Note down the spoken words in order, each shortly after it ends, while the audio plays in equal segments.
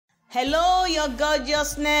Hello, your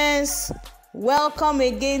gorgeousness. Welcome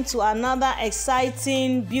again to another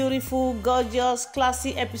exciting, beautiful, gorgeous,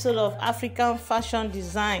 classy episode of African Fashion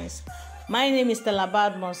Designs. My name is Stella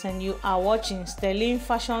Badmus and you are watching Stelling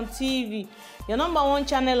Fashion TV, your number one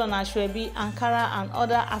channel on Asoebi, Ankara and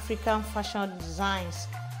other African fashion designs.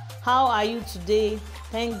 How are you today?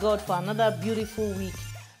 Thank God for another beautiful week.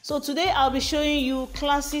 So today I'll be showing you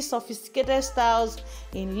classy, sophisticated styles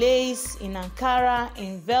in lace, in Ankara,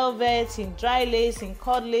 in velvet, in dry lace, in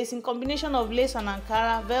cord lace, in combination of lace and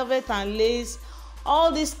Ankara, velvet and lace.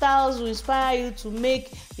 All these styles will inspire you to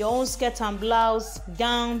make your own skirt and blouse,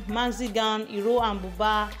 gown, maxi gown, iro and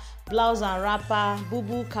buba, blouse and wrapper,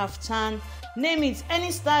 bubu, kaftan, name it. Any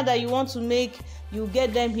style that you want to make, you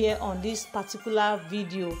get them here on this particular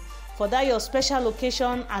video. For that your special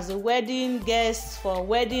occasion, as a wedding guest, for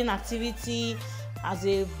wedding activity, as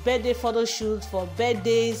a birthday photo shoot, for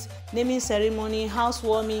birthdays, naming ceremony,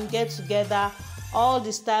 housewarming, get together, all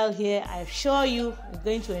the style here, I assure you, is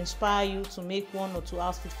going to inspire you to make one or two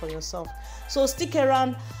outfits for yourself. So stick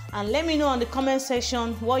around and let me know on the comment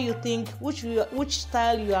section what you think, which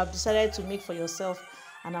style you have decided to make for yourself,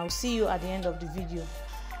 and I'll see you at the end of the video.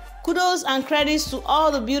 Kudos and credits to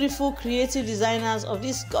all the beautiful creative designers of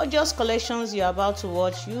these gorgeous collections you're about to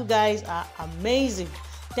watch. You guys are amazing.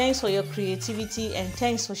 Thanks for your creativity and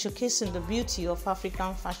thanks for showcasing the beauty of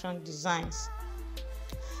African fashion designs.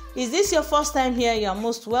 Is this your first time here? You are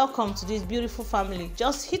most welcome to this beautiful family.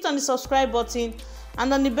 Just hit on the subscribe button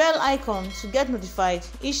and on the bell icon to get notified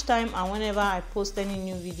each time and whenever I post any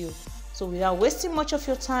new video. So without wasting much of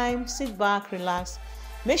your time, sit back, relax.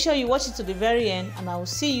 Make sure you watch it to the very end and I will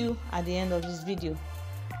see you at the end of this video.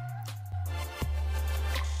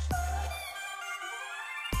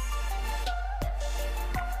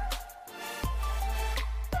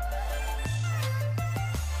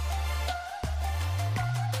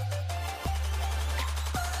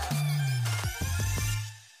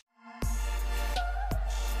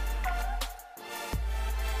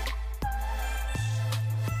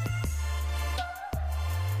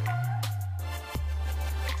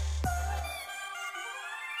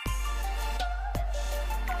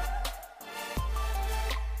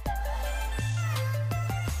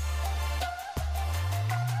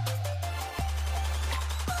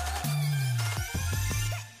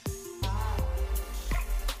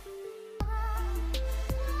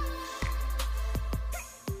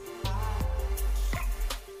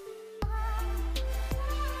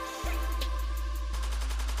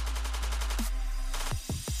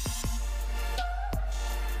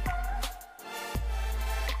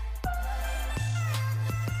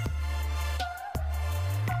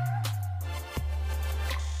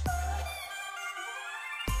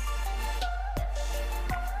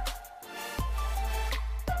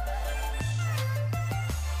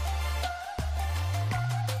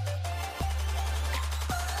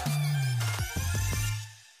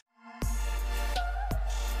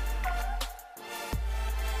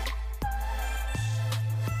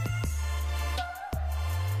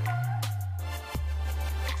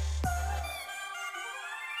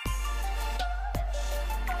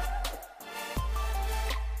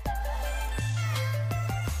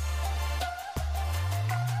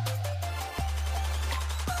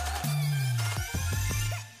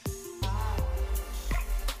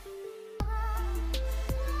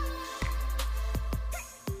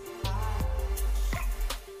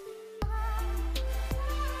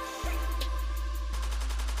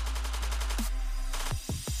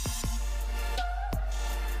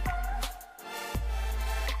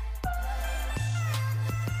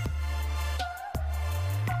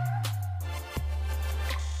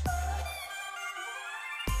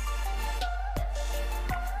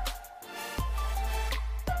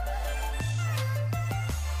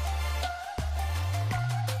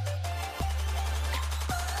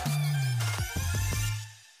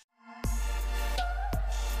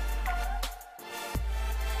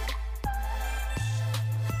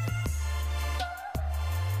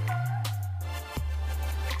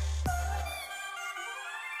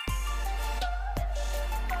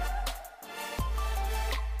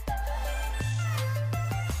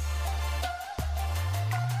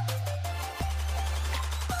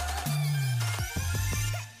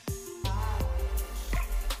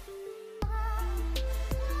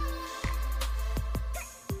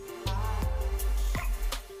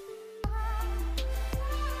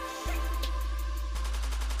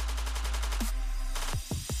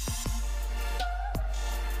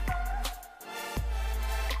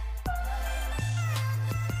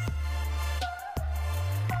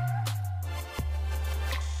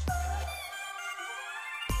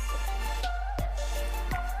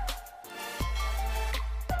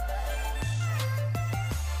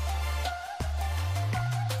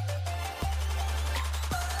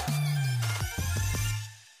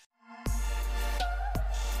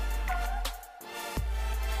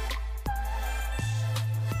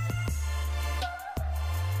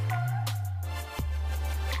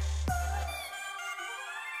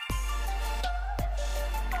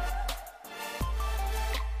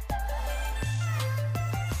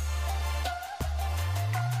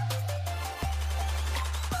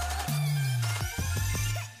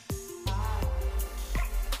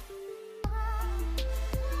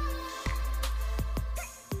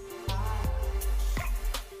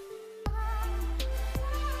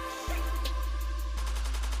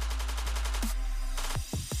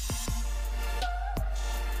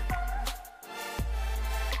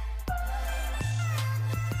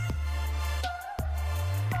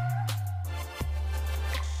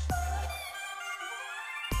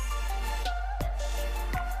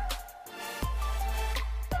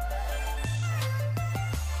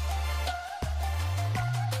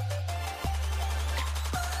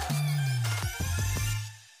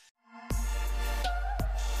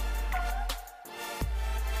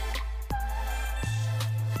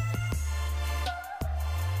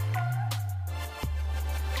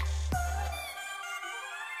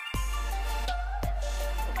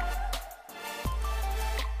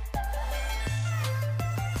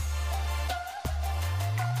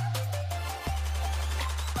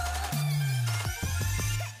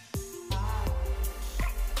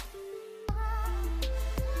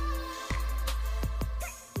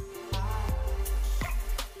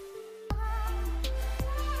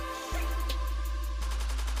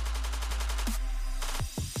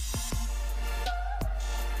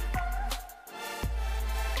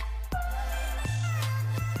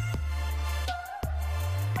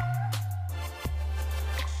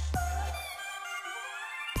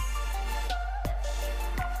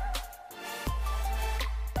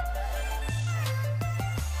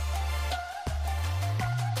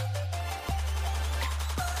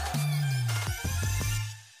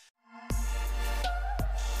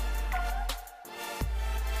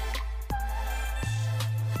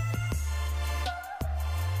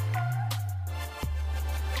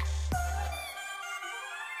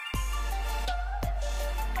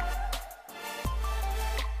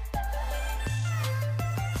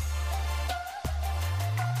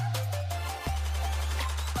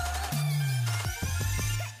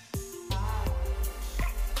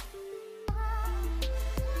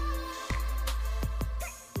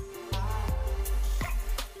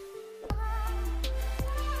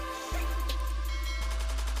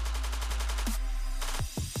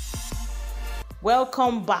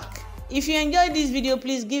 welcome back. If you enjoyed this video,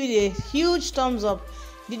 please give it a huge thumbs up.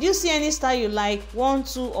 Did you see any style you like, 1,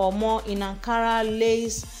 2 or more in Ankara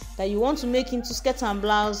lace that you want to make into skirt and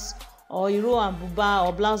blouse, or Iro and buba,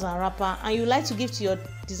 or blouse and wrapper, and you like to give to your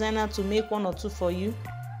designer to make 1 or 2 for you?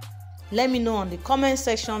 Let me know on the comment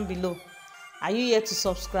section below. Are you yet to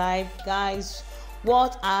subscribe, guys?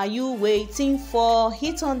 What are you waiting for?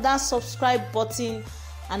 Hit on that subscribe button,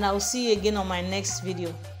 and I will see you again on my next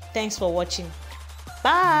video. Thanks for watching.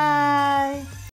 Bye.